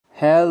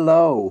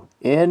Hello,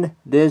 in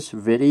this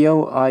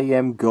video I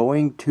am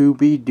going to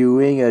be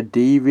doing a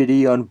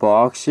DVD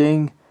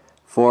unboxing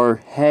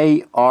for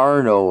Hey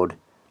Arnold,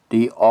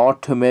 the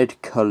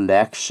Ultimate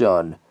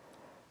Collection.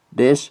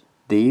 This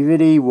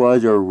DVD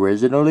was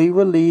originally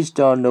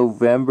released on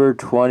November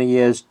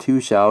 20th,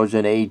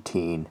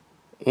 2018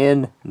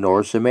 in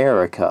North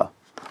America.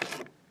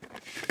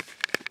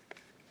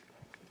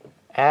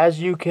 As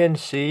you can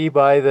see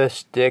by the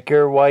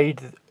sticker right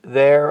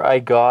there, I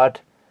got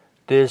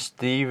this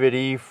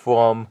DVD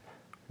from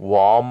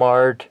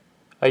Walmart.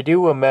 I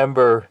do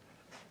remember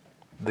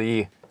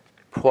the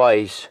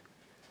price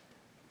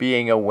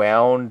being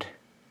around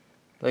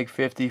like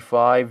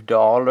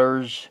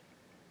 $55,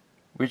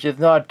 which is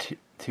not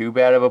too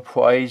bad of a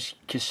price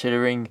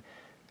considering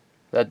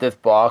that this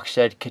box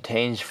set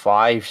contains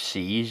 5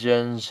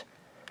 seasons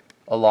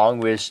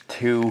along with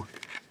 2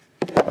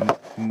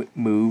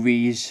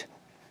 movies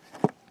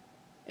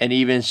and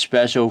even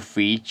special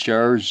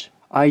features.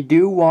 I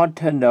do want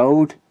to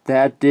note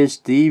that this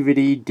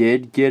DVD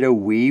did get a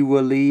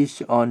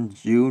re-release on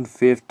June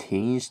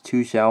 15th,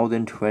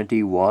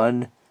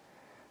 2021,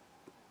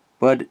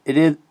 but it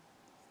is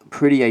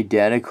pretty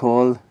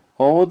identical.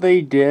 All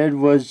they did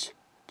was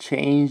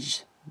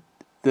change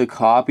the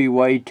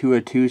copyright to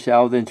a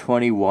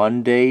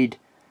 2021 date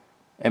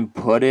and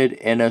put it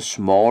in a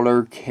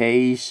smaller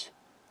case.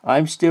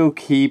 I'm still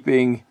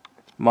keeping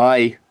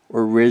my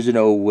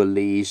original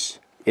release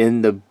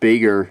in the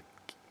bigger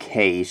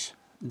case.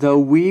 The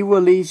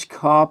re-release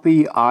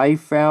copy I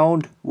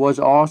found was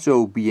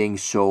also being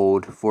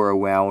sold for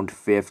around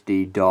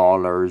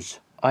 $50.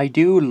 I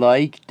do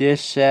like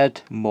this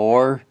set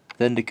more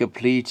than the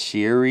complete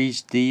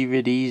series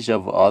DVDs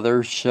of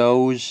other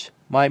shows.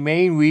 My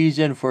main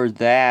reason for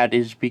that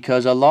is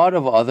because a lot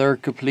of other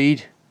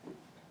complete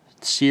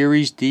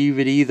series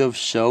DVDs of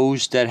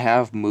shows that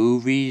have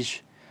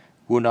movies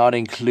will not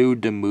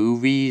include the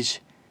movies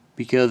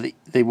because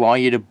they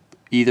want you to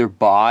either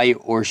buy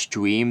or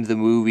stream the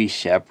movie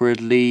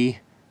separately,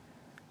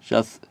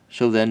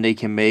 so then they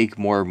can make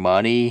more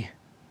money.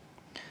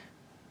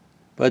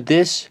 But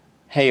this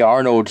Hey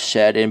Arnold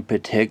set in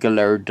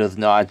particular does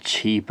not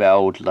cheap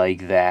out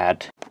like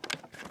that.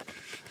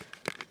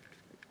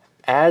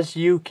 As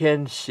you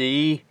can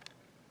see,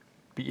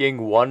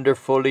 being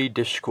wonderfully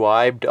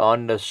described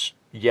on the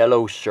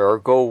yellow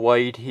circle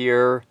right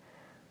here,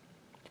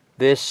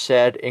 this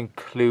set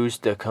includes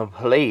the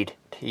complete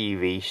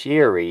TV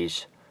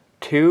series,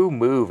 2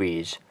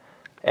 movies,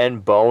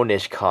 and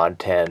bonus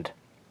content.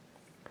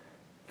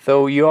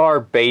 So you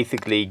are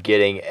basically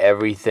getting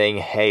everything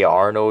Hey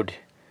Arnold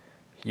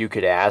you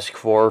could ask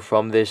for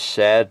from this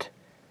set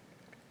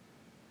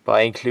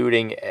by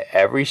including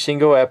every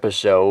single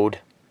episode,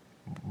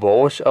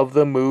 both of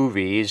the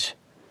movies,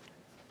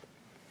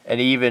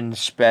 and even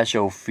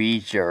special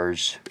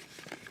features.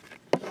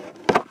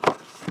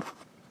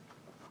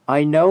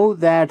 I know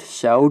that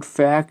Sound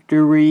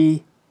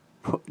Factory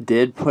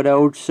did put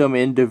out some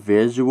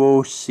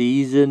individual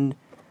season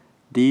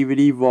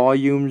DVD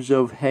volumes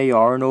of Hey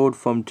Arnold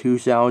from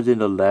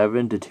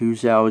 2011 to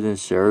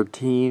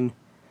 2013.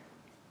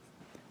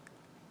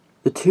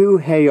 The 2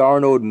 Hey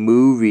Arnold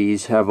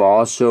movies have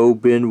also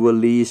been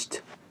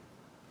released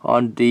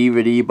on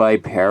DVD by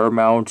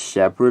Paramount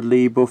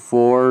separately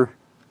before.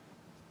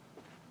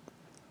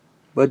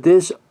 But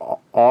this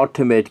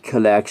Ultimate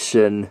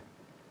Collection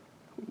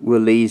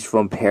release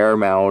from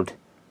Paramount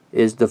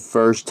is the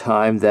first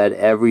time that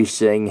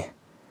everything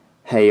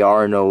Hey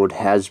Arnold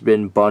has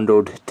been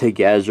bundled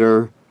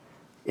together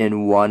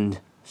in one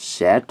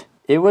set.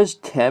 It was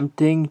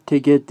tempting to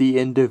get the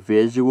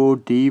individual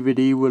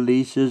DVD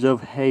releases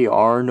of Hey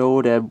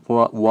Arnold at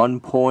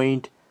one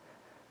point,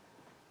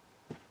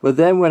 but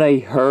then when I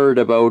heard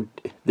about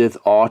this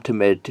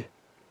Ultimate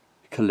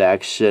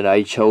Collection,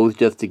 I chose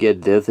just to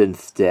get this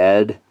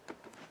instead,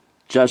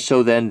 just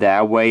so then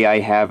that way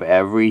I have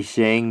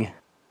everything.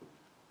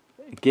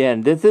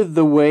 Again, this is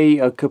the way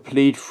a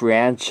complete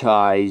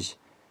franchise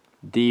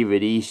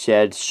DVD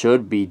set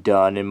should be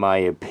done, in my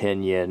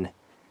opinion,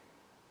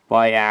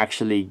 by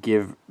actually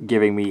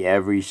giving me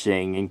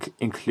everything,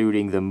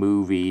 including the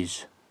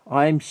movies.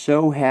 I'm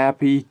so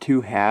happy to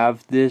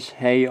have this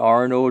Hey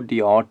Arnold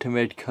the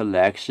Ultimate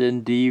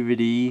Collection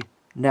DVD.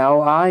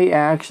 Now, I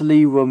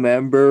actually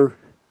remember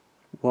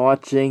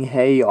watching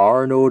Hey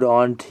Arnold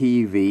on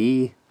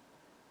TV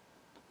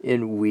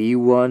in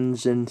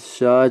reruns and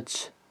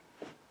such.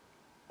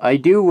 I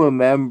do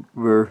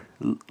remember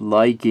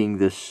liking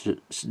the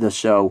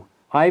show.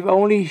 I've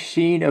only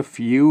seen a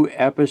few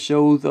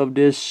episodes of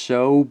this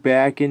show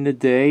back in the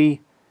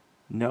day.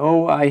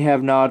 No, I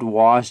have not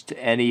watched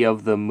any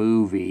of the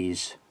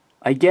movies.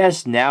 I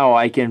guess now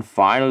I can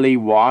finally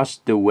watch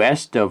the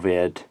rest of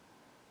it,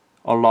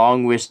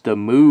 along with the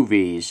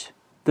movies.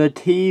 The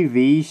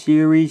TV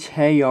series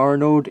Hey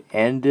Arnold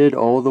ended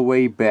all the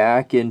way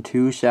back in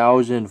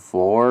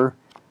 2004.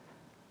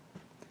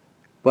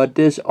 But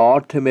this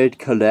Ultimate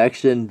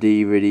Collection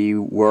DVD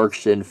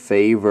works in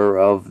favor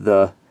of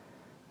the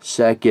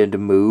second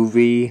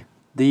movie.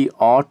 The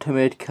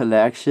Ultimate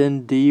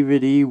Collection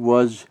DVD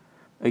was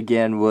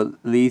again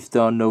released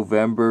on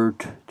November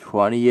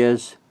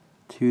 20th,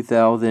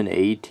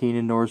 2018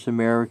 in North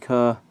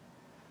America.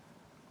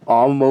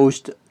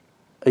 Almost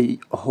a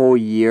whole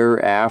year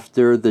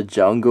after the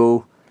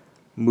Jungle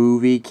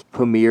movie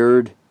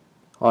premiered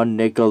on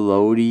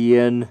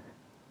Nickelodeon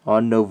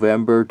on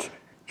November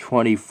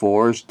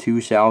 24th,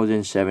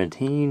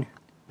 2017.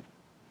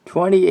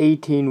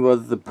 2018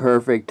 was the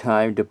perfect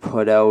time to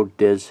put out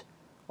this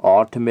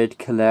Ultimate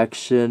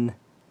Collection,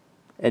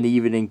 and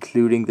even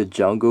including the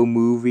Jungle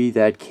movie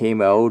that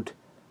came out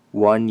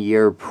 1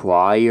 year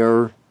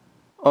prior.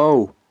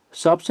 Oh,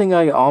 something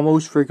I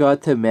almost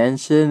forgot to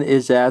mention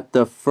is that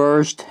the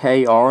first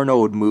Hey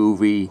Arnold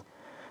movie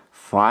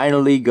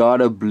finally got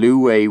a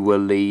Blu-ray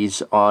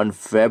release on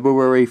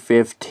February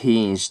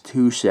 15th,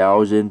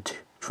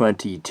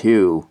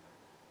 2022.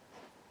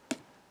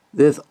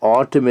 This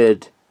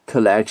Ultimate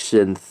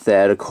Collection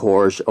that, of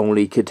course,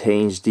 only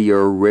contains the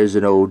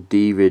original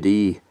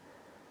DVD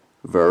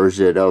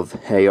version of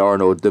Hey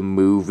Arnold the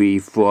movie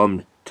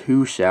from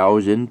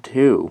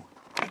 2002.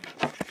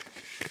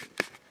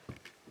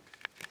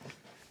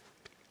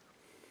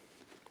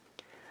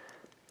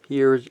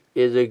 Here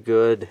is a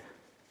good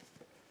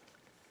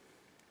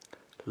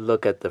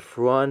look at the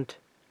front.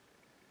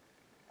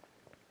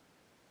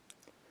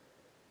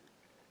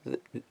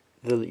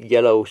 The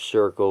yellow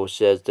circle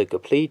says the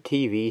complete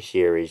TV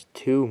series,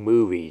 2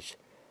 movies,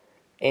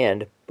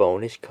 and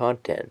bonus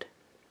content.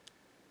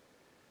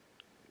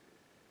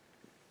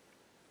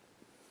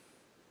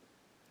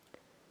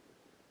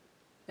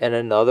 And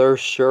another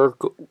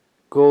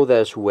circle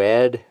that's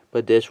red,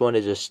 but this one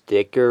is a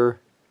sticker.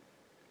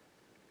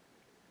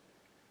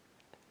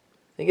 I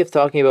think it's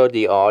talking about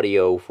the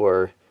audio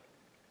for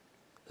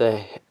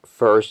the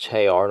first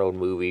Hey Arnold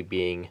movie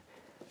being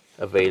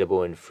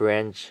available in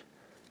French.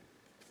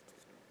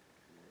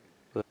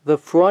 The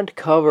front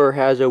cover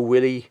has a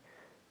really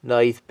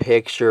nice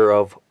picture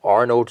of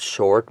Arnold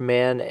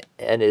Shortman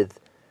and his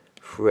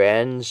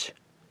friends.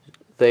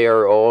 They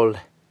are all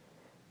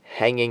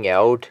hanging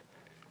out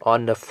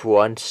on the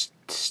front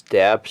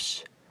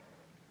steps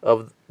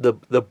of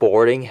the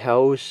boarding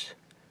house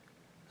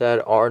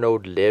that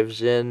Arnold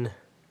lives in.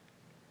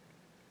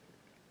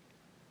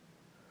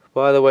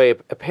 By the way,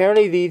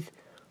 apparently these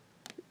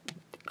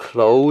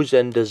clothes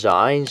and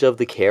designs of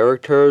the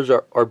characters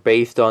are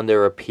based on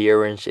their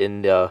appearance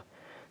in the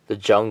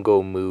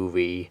Jungle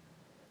movie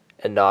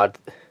and not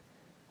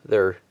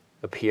their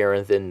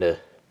appearance in the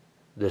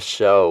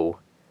show.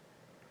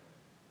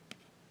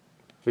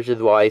 Which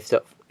is why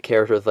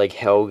characters like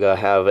Helga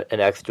have an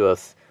extra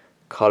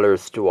color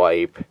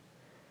stripe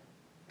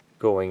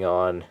going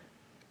on.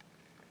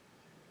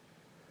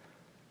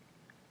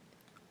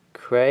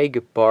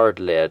 Craig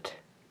Bartlett.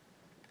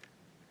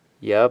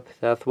 Yep,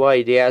 that's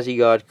why they actually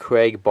got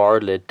Craig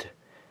Bartlett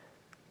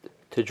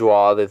to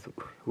draw this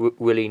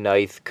really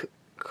nice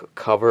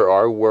cover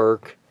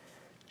artwork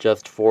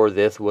just for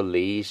this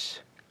release.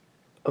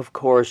 Of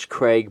course,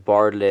 Craig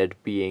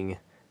Bartlett being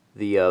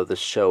the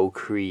show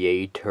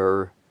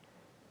creator.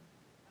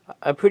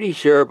 I'm pretty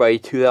sure by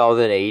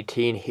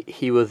 2018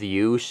 he was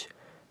used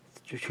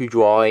to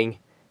drawing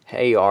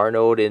Hey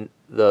Arnold in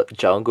the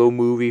Jungle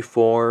movie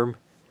form,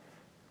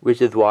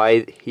 which is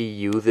why he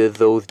uses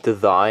those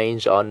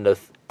designs on the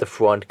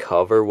front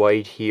cover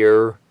right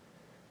here.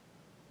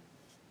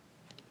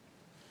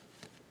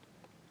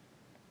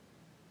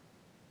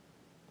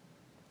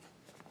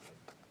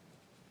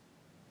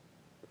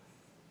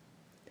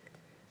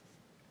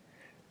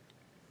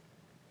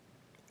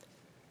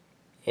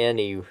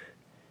 Anyways,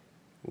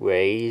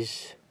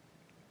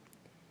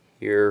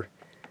 here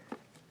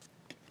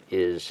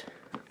is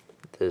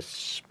the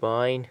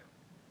spine.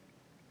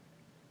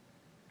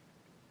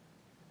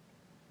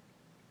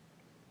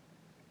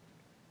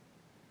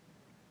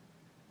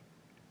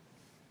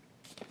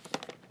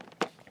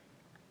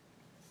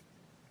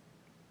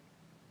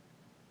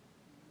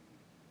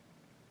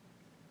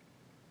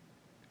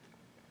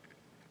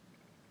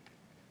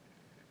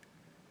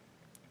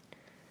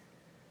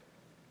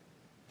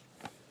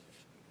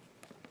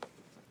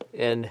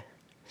 And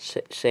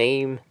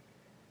same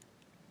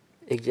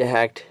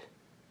exact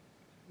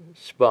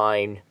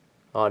spine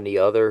on the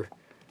other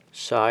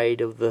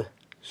side of the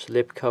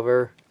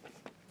slipcover.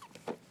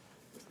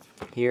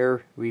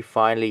 Here we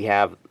finally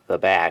have the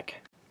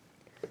back.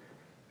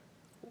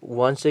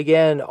 Once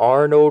again,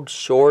 Arnold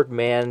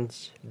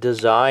Shortman's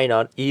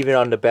design even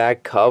on the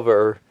back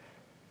cover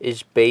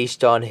is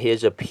based on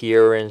his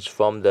appearance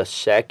from the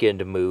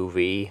second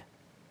movie.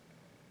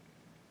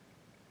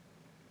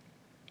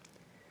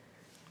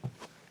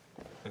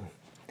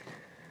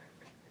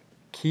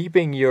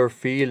 Keeping your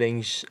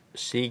feelings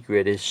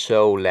secret is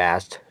so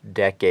last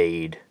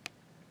decade.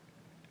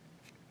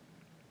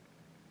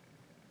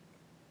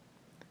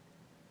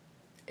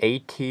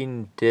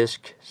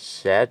 (18-disc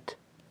set).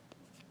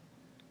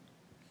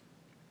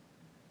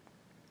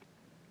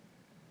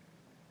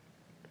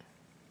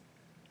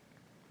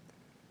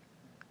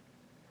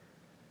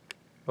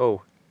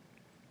 Oh,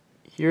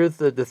 here's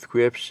the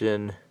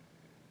description.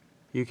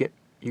 You can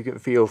You can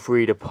feel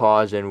free to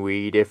pause and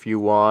read if you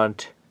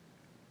want.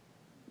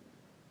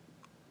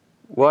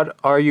 What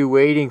are you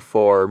waiting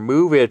for?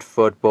 Move it,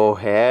 football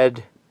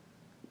head.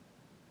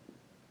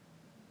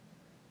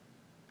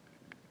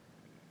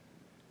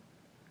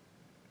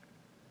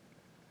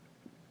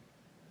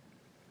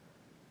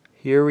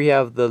 Here we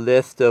have the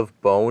list of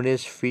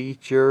bonus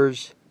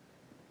features,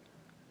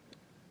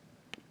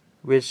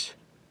 which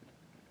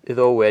is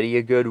already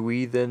a good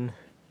reason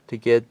to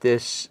get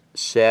this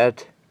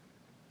set.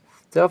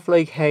 Stuff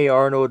like Hey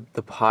Arnold,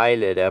 the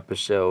pilot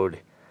episode.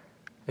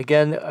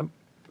 Again,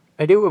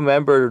 I do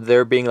remember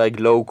there being like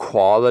low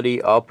quality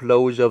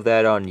uploads of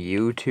that on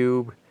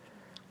YouTube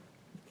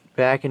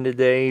back in the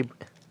day,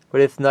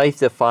 but it's nice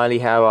to finally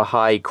have a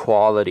high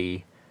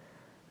quality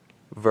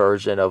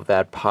version of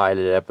that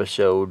pilot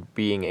episode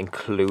being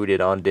included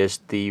on this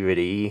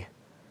DVD.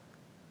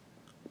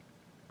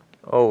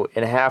 Oh,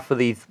 and half of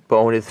these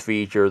bonus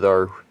features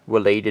are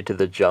related to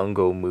the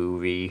Jungle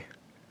movie.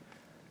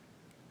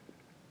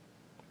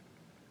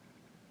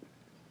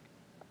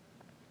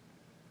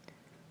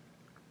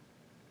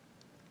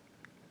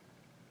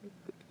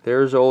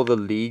 There's all the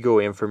legal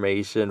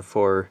information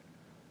for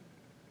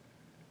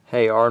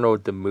Hey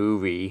Arnold the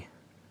movie.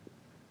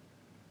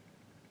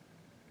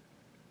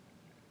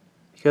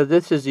 Because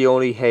this is the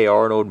only Hey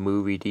Arnold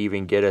movie to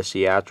even get a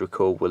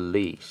theatrical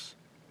release.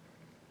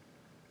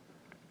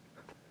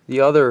 The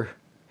other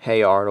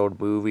Hey Arnold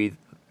movie,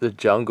 the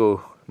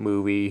Jungle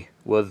movie,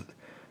 was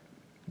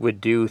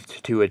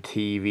reduced to a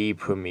TV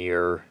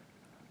premiere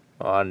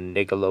on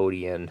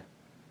Nickelodeon.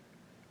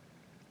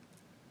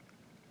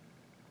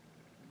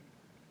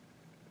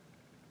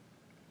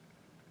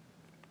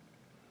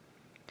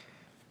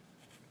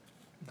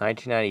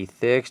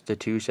 (1996 to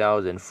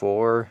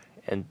 2004)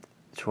 and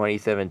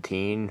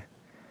 2017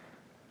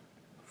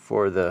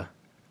 for the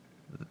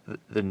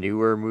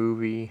newer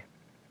movie.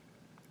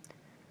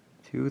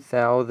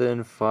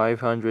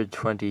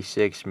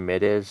 2,526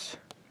 minutes.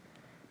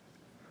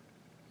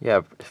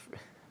 Yeah,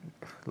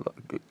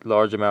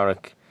 large amount of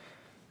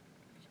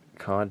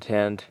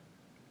content.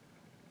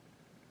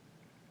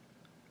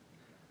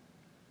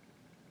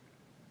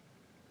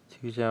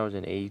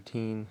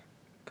 (2018)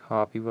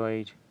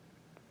 copyright.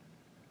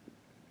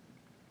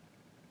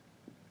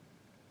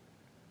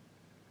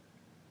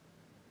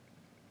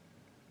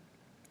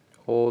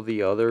 All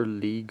the other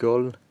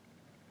legal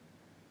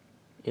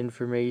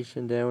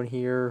information down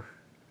here.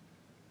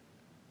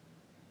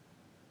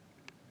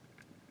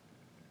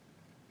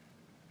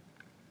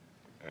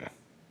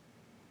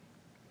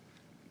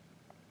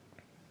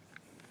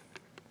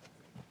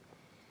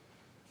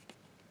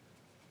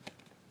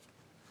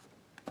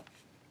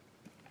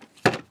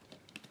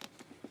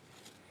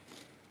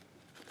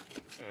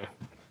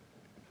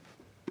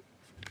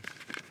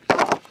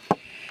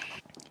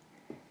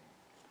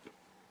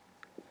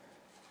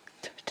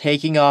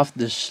 Taking off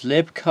the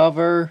slip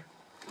cover.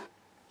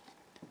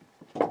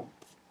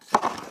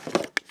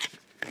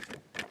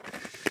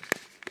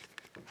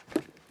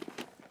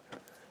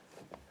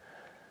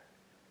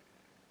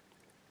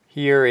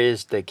 Here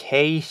is the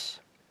case.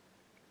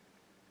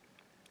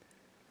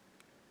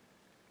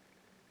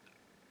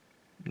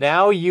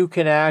 Now you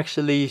can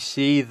actually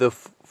see the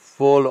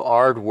full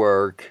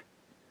artwork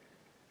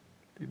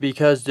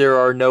because there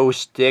are no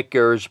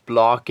stickers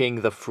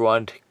blocking the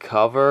front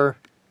cover.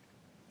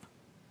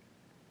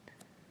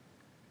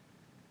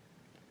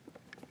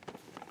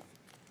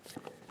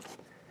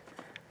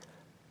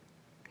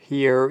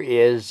 Here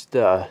is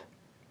the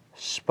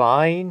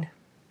spine.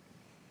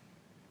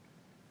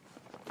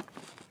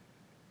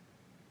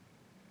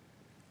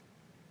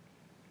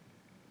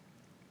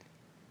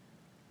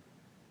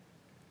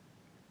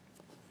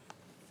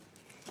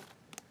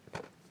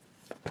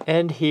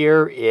 And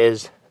here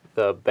is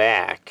the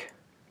back.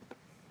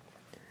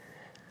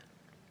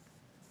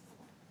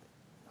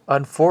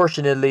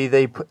 Unfortunately,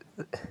 they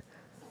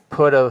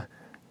put a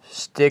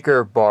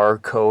sticker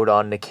barcode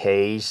on the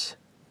case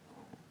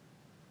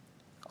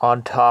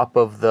on top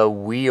of the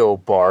wheel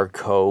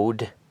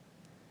barcode.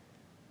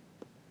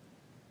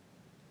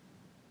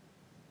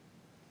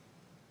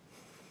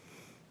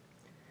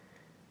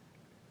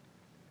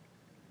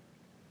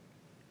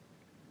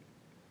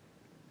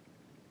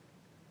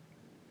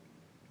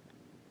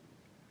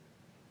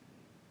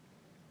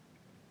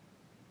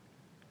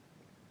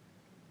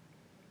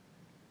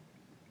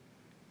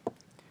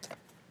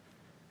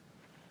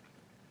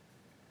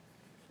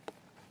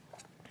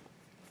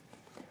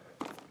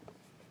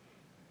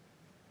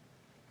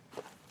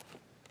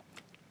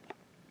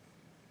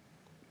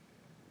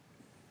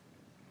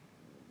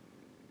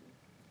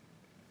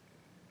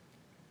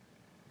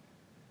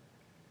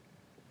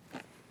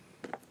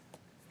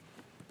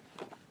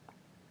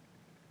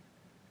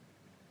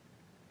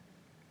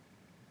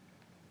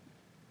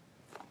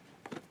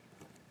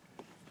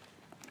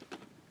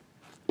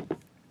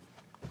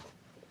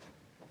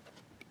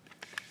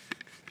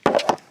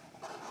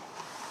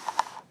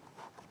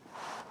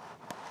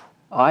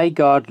 I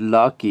got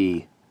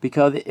lucky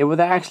because it was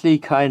actually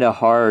kind of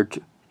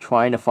hard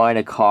trying to find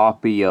a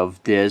copy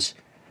of this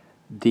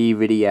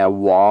DVD at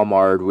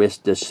Walmart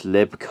with the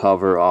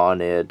slipcover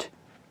on it,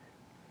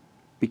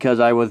 because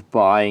I was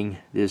buying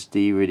this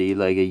DVD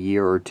like a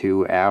year or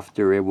two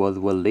after it was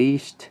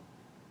released.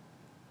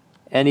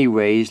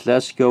 Anyways,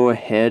 let's go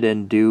ahead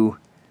and do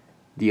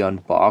the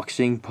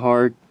unboxing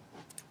part.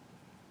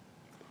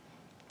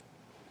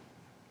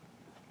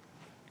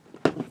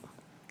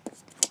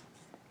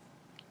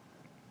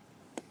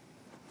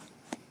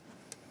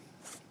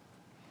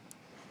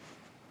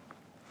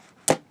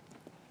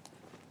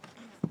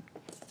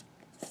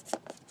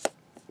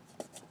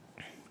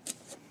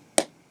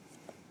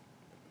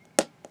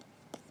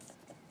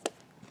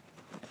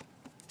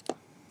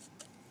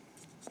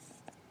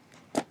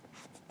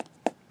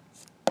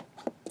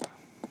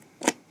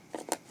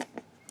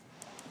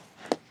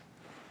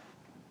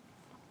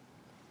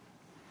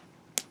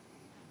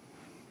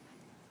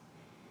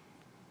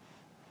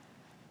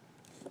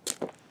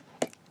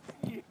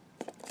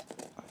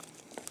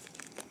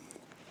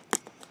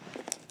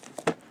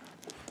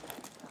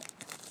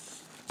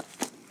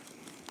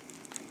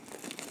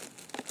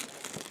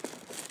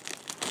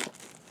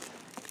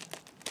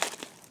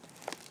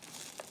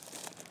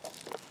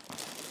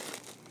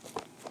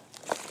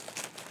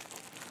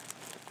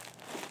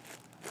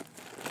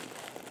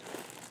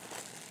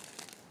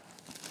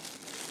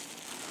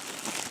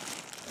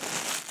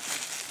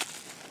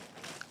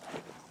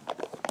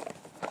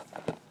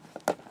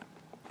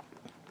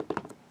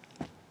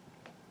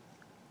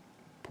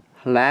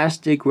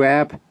 Plastic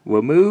wrap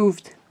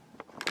removed.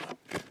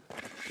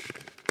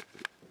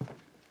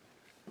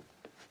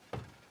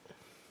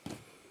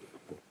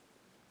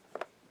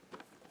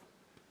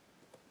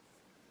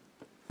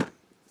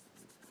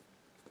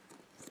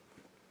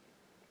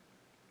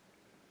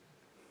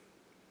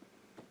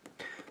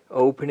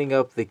 Opening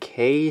up the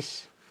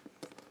case.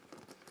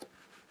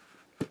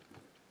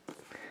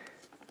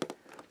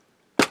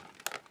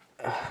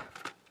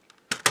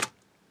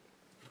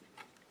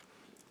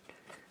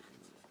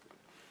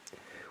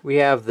 We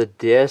have the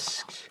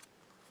discs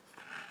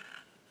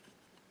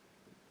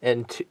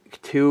and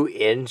two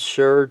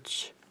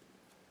inserts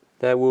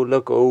that we'll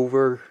look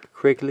over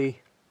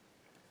quickly.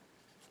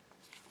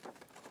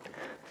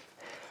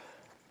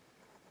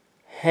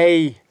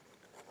 Hey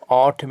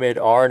Ultimate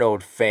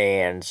Arnold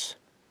fans,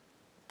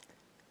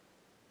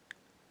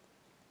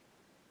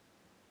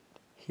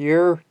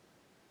 here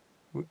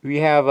we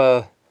have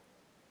a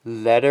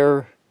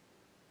letter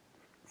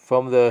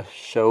from the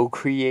show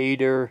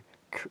creator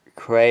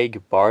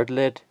Craig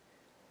Bartlett.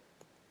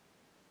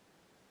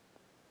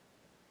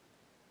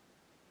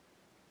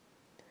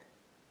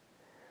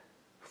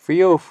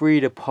 Feel free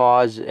to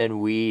pause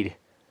and read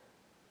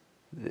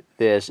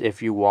this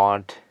if you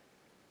want.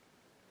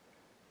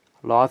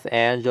 Los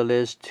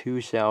Angeles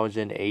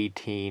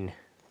 2018.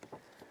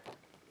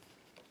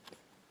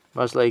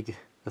 Much like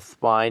the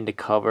spine, the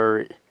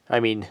cover,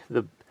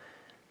 the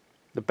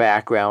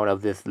background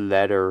of this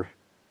letter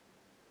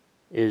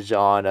is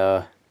on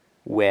a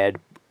red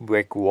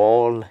brick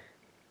wall.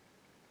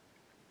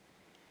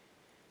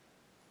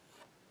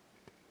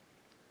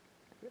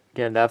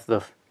 Again, that's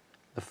the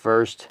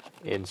first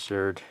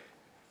insert.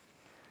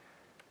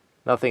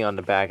 Nothing on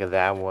the back of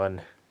that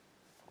one.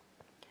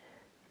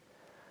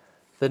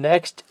 The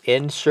next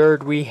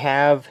insert we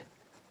have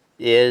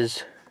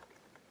is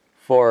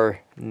for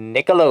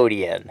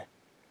Nickelodeon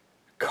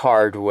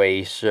Kart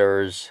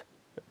Racers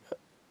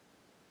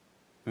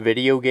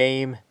video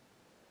game.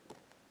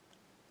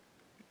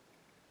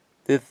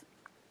 This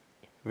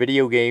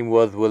video game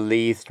was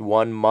released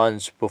 1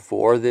 month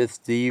before this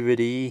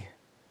DVD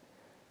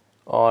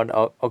on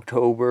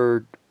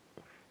October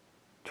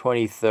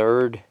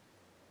 23rd,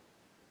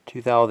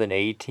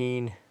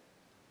 2018.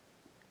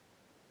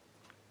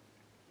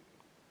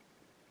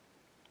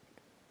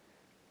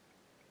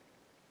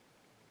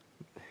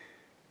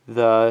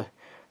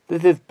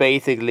 This is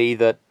basically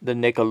the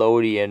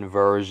Nickelodeon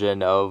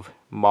version of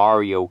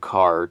Mario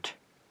Kart.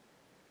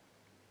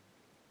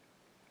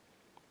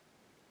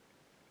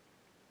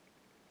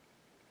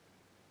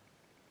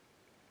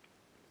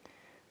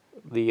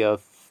 The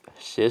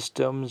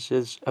systems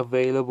is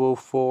available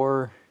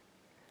for,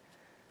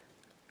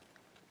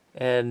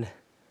 and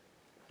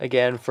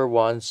again, for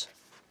once,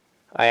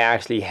 I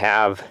actually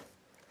have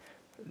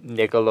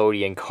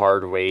Nickelodeon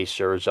Kart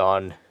Racers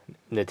on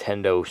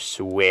Nintendo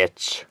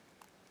Switch.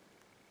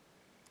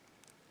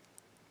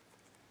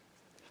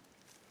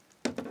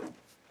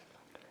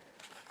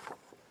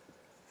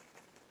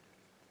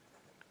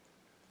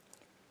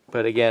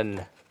 But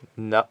again,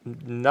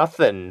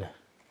 nothing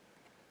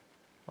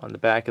on the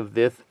back of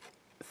this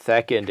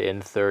second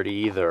insert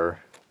either.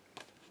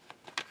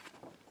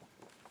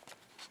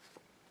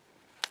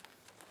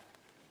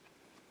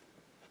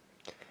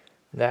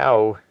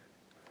 Now,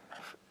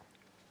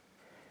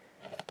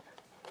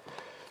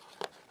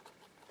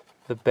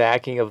 the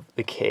backing of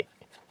the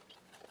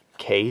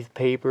case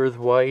paper is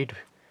white,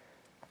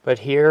 but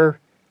here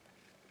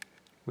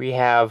we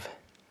have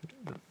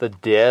the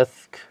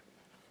disc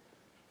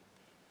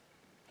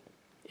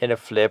in a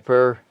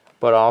flipper,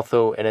 but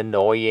also an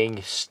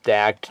annoying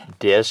stacked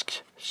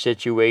disc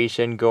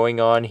situation going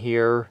on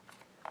here.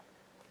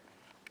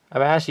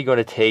 I'm actually going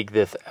to take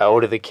this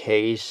out of the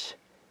case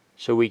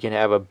so we can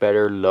have a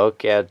better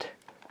look at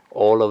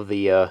all of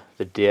the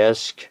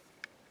disc,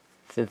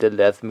 since it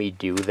lets me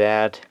do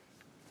that.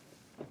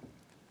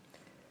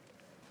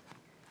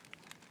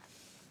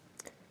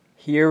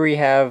 Here we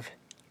have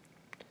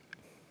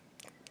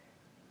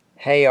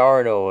Hey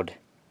Arnold,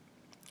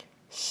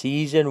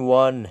 Season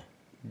 1,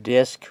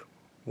 Disc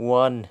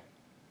 1.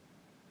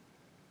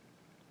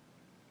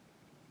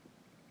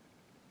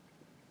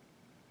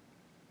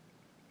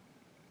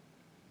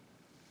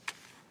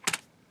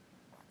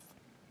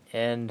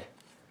 And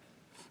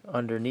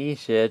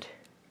underneath it,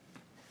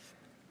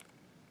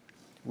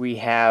 we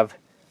have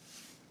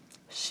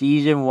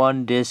Season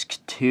 1, Disc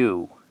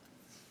 2.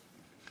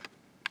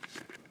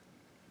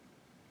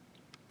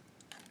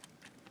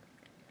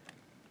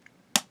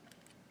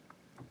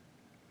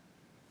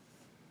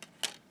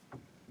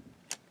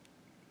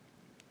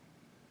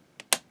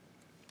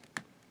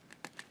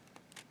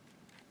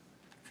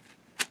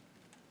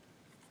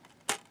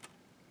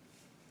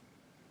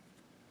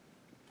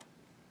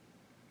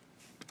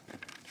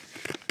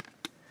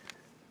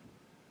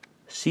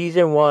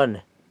 Season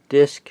 1,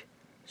 Disc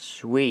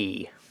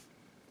 3.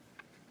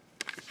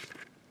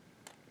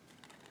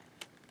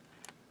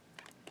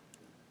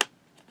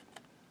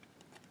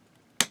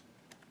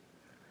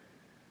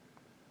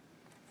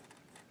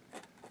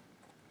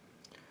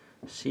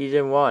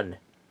 Season 1,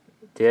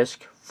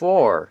 Disc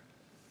 4.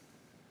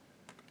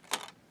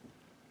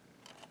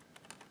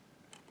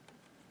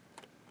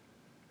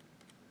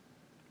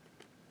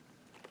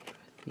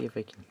 See if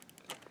I can.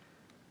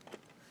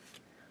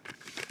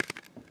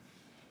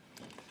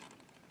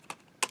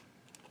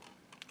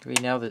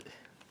 Now that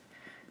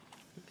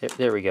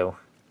there we go.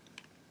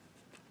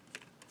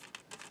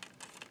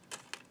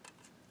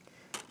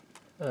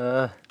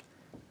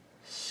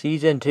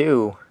 Season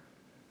 2,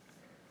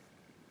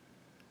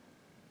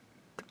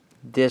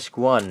 Disc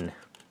 1.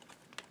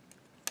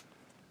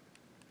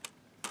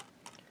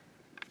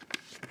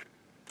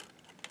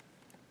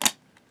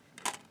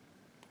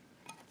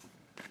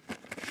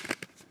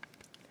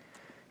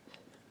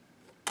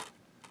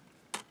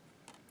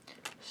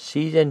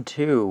 Season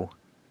 2,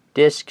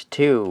 Disc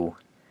 2.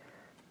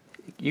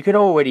 You can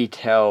already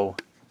tell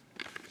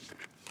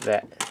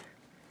that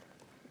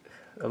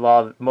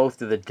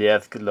most of the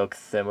discs look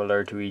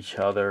similar to each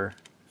other.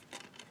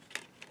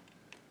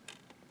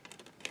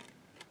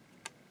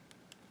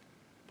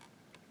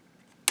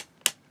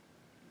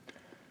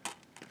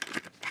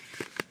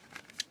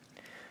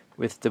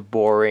 With the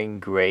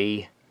boring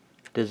gray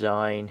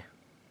design.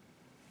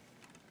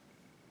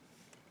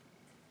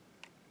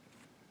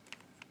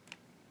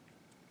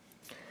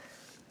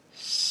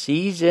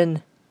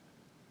 Season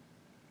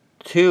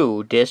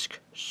 2, Disc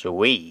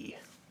 3.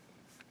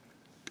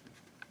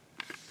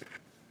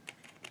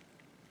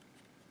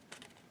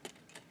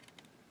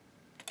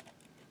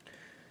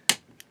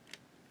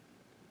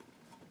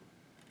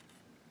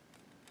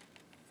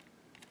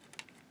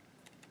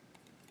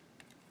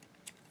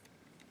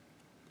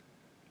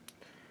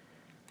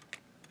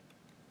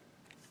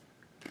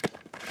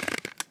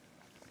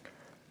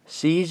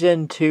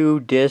 Season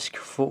 2, Disc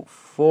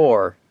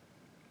 4.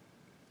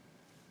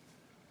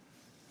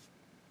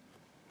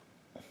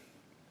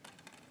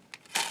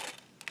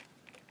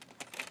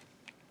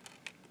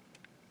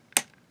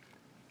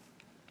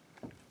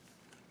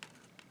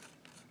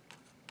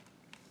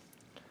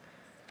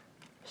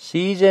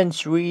 Season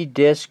 3,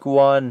 Disc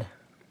 1.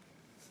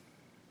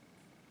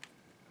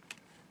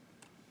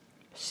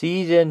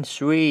 Season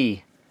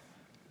 3,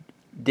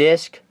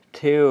 Disc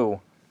 2.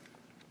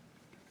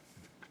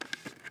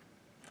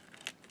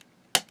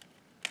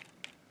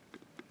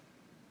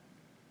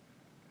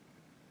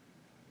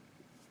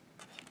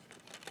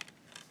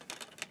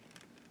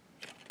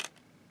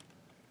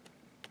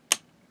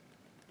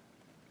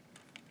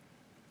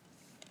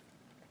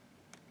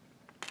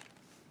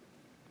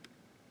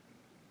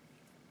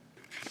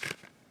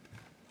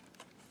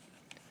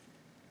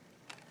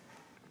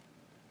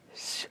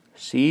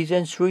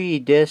 Season 3,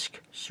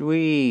 Disc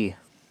 3.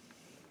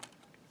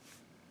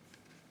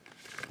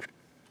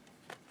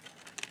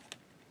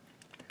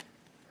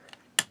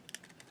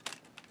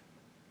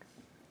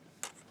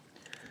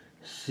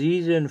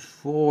 Season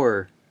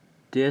 4,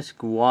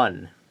 Disc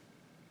 1.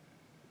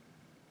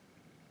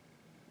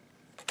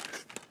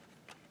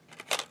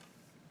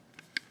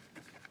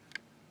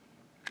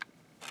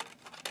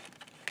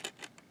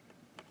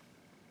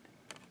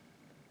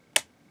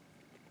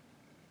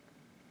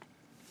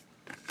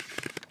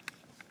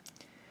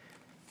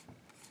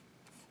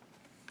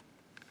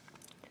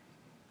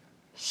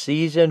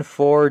 Season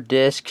 4,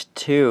 Disc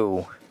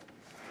 2.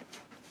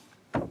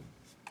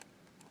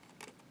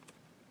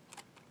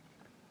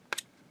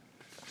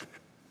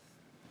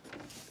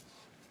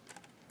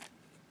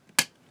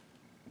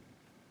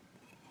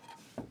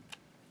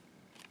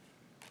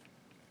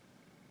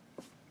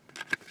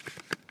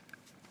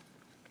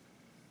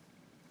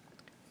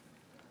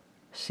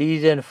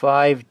 Season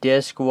 5,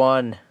 Disc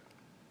 1.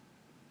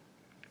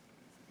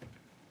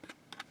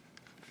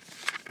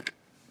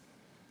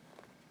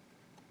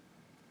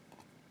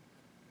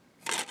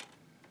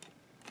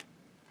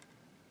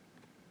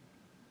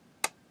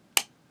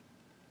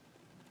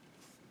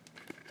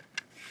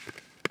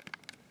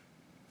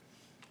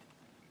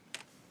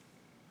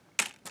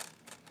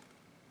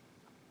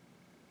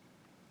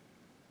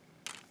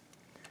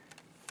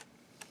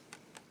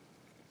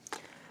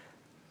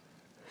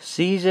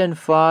 Season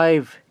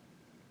 5,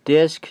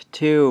 Disc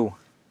 2.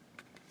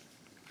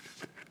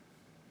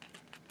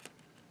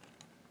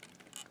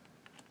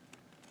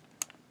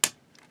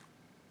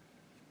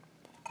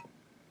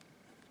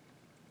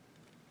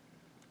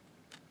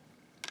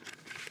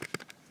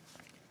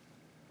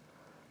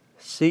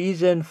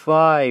 Season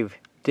 5,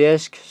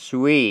 Disc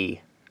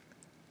 3.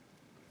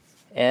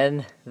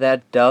 And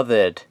that does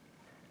it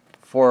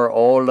for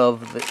all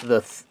of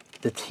the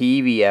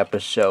TV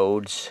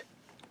episodes.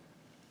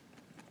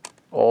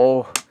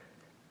 All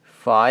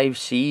 5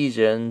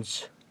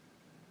 seasons.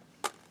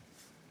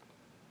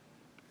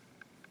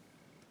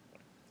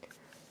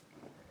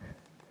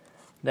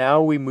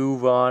 Now we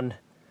move on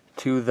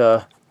to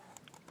the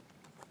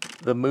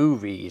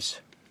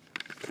movies.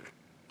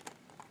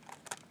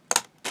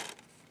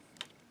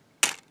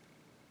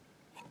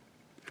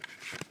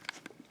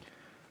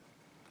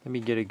 Let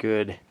me get a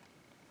good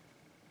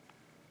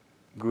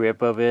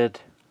grip of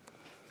it.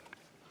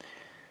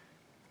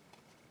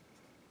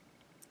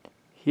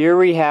 Here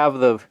we have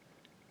the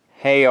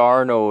Hey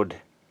Arnold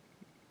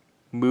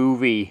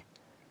movie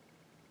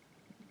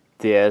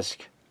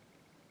disc.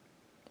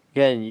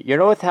 Again, you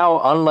notice how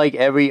unlike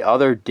every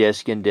other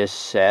disc in this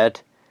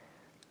set,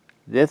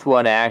 this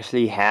one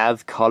actually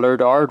has colored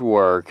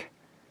artwork.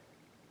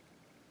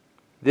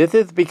 This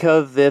is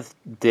because this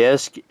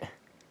disc,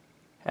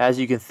 as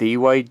you can see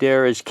right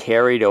there, is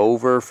carried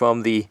over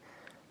from the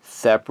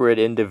separate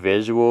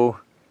individual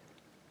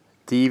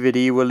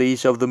DVD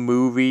release of the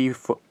movie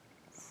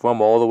from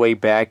all the way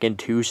back in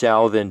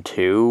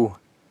 2002.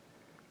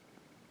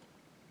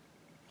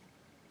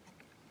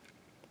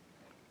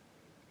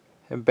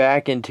 And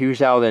back in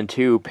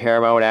 2002,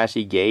 Paramount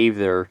actually gave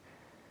their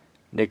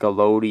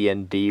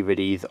Nickelodeon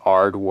DVDs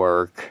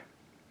artwork.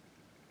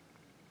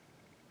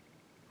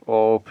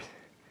 All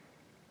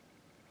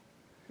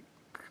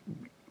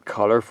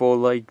colorful,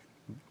 like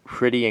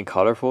pretty and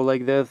colorful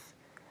like this.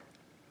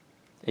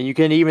 And you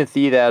can even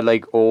see that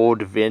like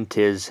old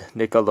vintage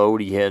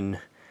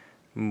Nickelodeon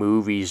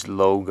movies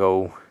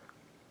logo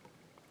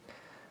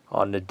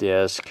on the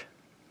disc.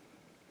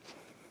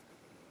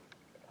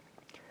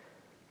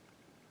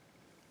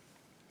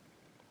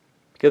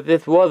 Because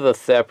this was a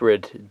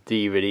separate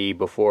DVD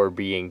before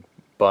being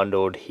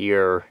bundled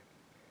here.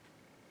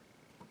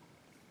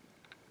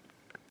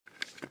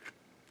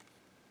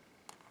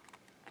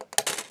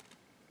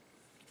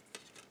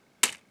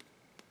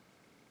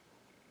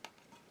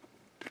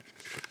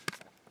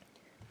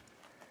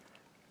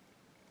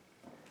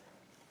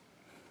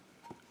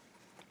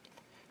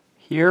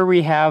 Here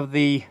we have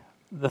the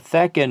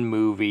second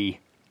movie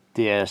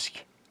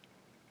disc,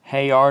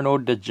 Hey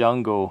Arnold, the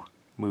Jungle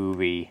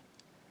movie.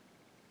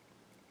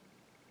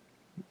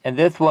 And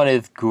this one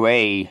is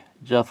gray,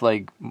 just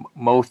like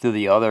most of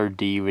the other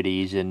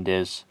DVDs in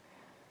this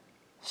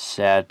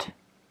set.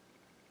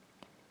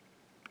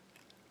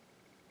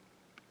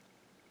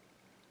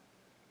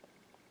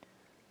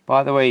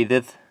 By the way,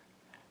 this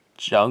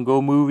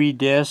Jungle movie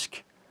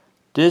disc,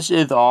 this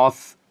is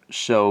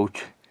also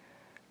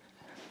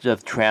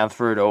just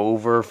transferred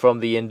over from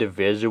the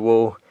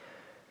individual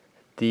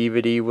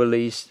DVD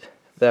release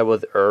that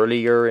was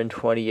earlier in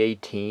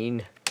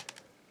 2018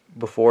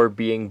 before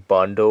being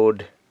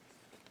bundled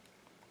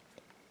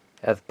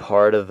as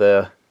part of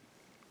the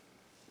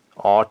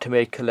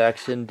Ultimate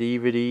Collection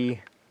DVD.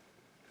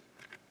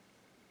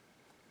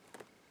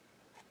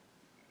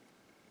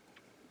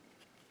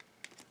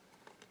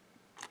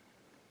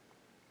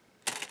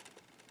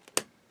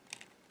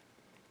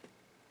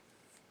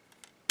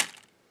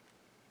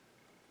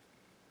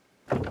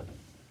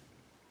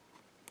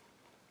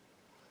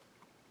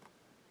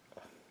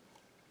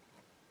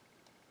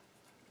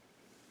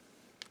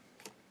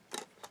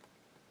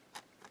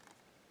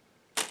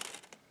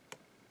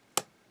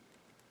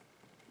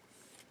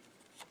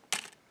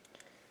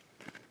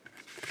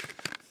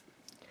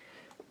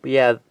 But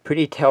yeah,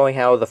 pretty telling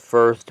how the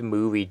first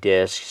movie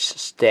disc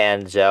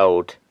stands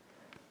out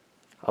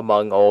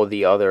among all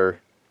the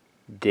other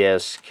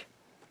discs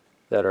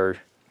that are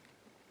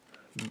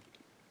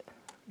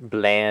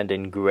bland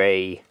and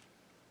gray.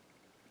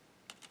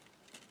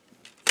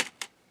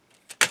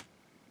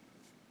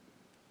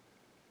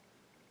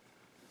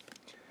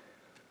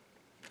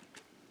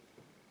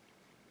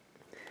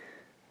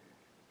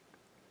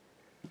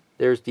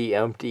 There's the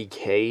empty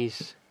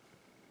case.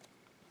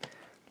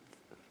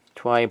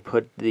 Try and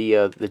put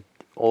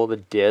all the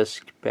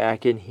discs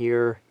back in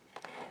here.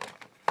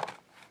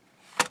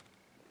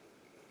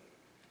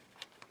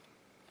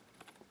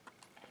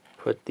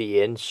 Put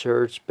the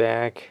inserts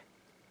back.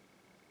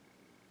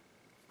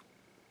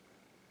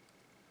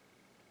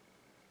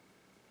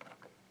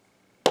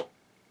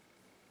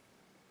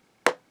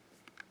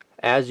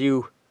 As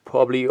you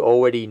probably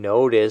already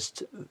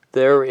noticed,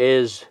 there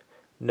is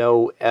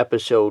no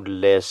episode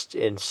list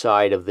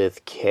inside of this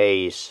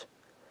case.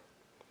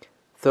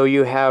 So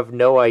you have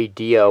no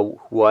idea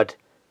what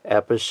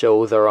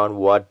episodes are on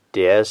what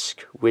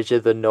disc, which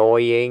is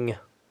annoying.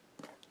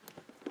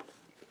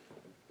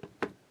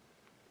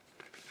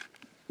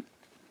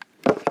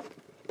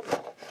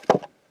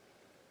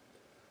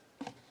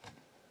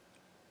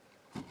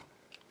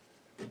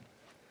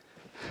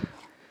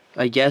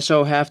 I guess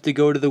I'll have to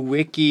go to the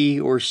wiki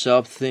or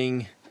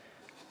something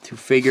to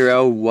figure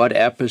out what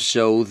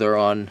episode they're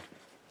on,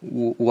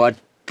 what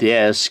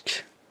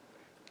disc.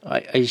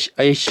 I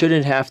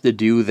shouldn't have to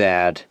do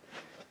that.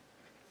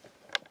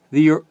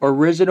 The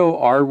original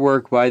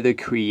artwork by the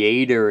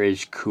creator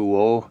is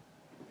cool,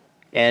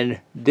 and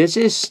this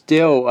is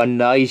still a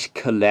nice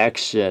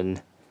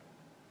collection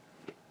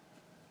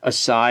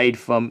aside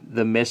from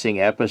the missing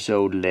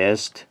episode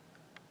list.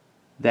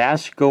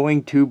 That's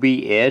going to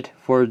be it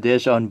for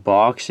this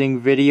unboxing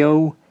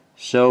video,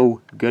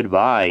 so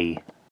goodbye.